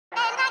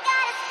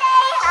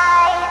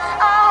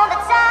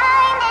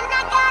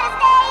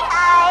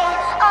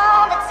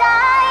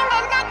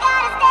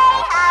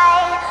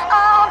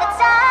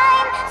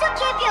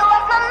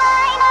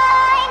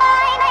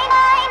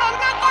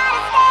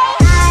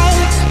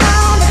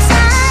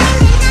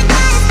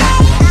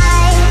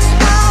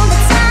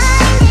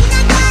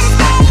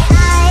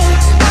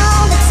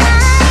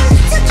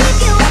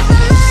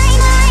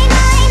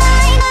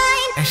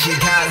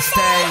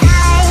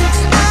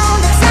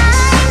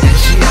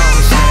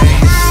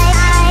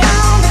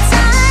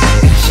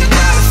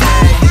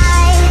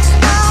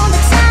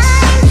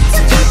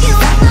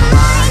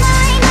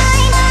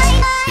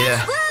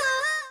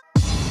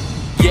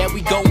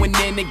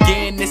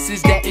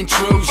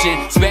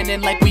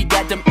beginning like we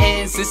got them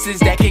ends. This is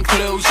that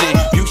conclusion.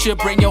 You should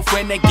bring your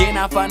friend again,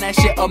 I find that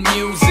shit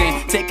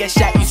amusing. Take a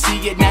shot, you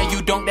see it, now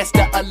you don't, that's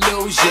the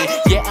illusion.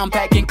 Yeah, I'm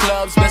packing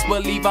clubs, best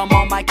believe I'm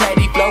on my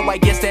caddy flow. I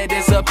guess that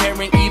is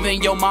apparent,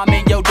 even your mom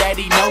and your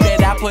daddy know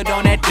that I put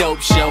on that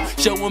dope show.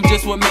 Show them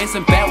just what man's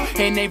about,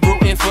 and they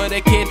rooting for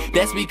the kid,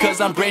 that's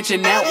because I'm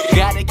branching out.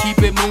 Gotta keep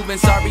it moving,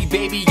 sorry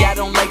baby, I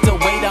don't like to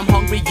wait. I'm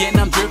hungry and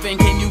I'm driven,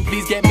 can you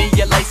please get me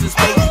your license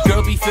plate?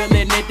 Girl be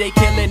feeling it, they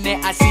killing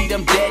it, I see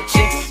them dead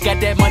chicks. Got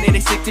that money, they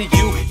stick to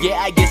you, yeah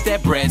I guess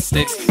that bread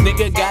sticks.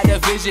 Nigga got a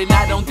vision,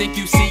 I don't think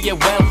you see it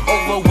well.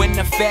 Over when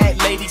the fat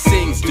lady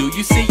sings, do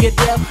you see it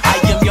well? I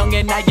am young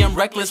and I am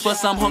reckless, but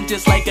some hung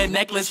just like a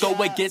necklace. Go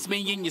against me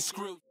and you're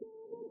screwed.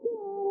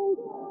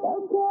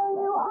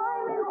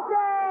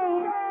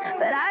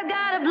 But I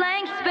got a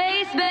blank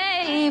space,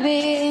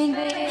 baby,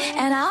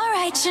 and I'll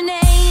write your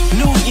name.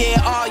 New year,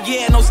 oh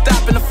yeah, no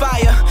stopping the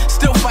fire.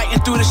 Still fighting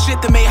through the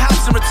shit that made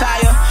house and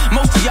retire.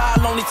 Most of y'all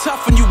only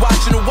tough when you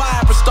watching the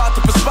wire, but start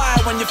to perspire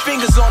when your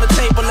fingers on the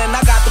table and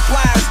I got the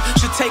pliers.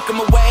 Should take them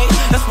away.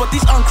 That's what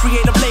these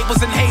uncreative labels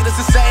and haters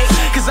will say.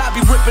 Cause I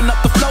be ripping up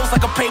the flows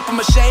like a paper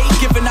mache,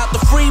 giving out the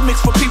free mix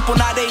for people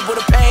not able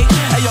to pay.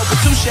 Hey yo, but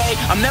touche,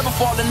 I'm never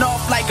falling off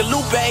like a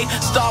Lupe.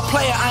 Star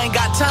player, I ain't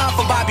got time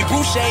for Bobby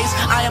Boucher's.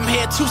 I am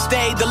here to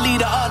stay, the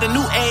leader of the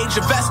new age.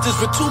 Investors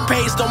with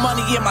toupees, no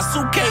money in my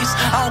suitcase.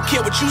 I don't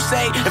care what you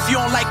say, if you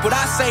don't like what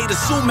I say, to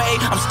sue me.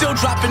 I'm still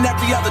dropping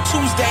every other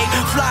Tuesday.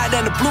 Flyer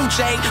than the Blue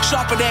Jay,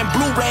 sharper than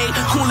Blu-ray,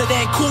 cooler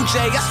than Cool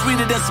J, I'm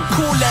sweeter than some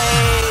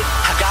Kool-Aid.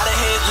 I got a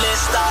hit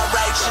list, I'll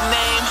write your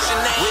name.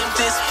 With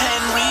this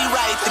pen,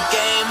 rewrite the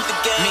game.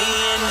 Me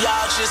and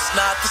y'all just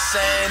not the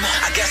same.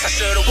 I guess I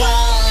should've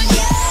won.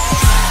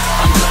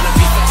 I'm gonna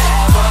be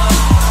forever.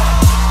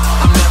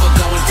 I'm never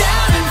going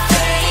down in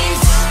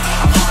flames.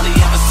 I'm hardly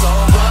ever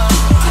sober,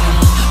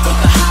 but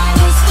the high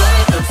was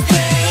worth the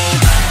pain.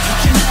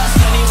 You can ask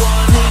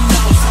anyone who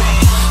knows me,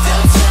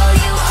 they'll tell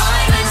you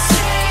I'm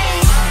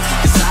insane.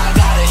 Cause I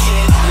got a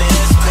hit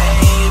list,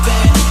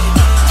 baby,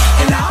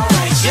 and I'll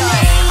write your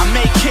name. I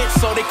make hits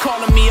so they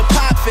calling me a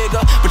pop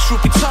figure, but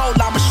truth be told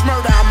I'm a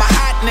schmurder, I'm a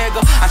hot nigga.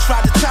 I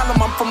tried to tell them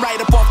I'm from right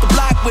up off the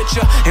block with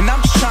ya, and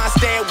I'm just trying to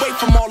stay away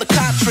from all the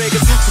cop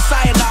triggers. So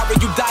sayonara,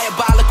 you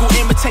diabolical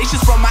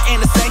imitations from my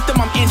inner sanctum.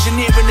 I'm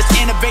engineering this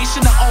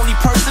innovation, the only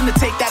person to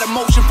take that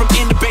emotion from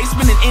in the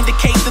basement and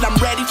indicate that I'm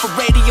ready for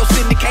radio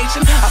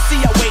syndication. I see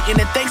y'all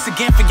waiting, and thanks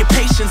again for your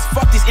patience.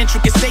 Fuck these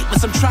intricate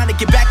statements, I'm trying to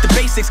get back to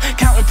basics.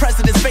 Counting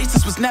presidents'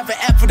 faces was never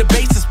ever the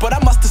basis, but I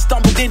must have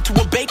stumbled into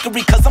a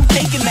bakery cause I'm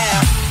taking now.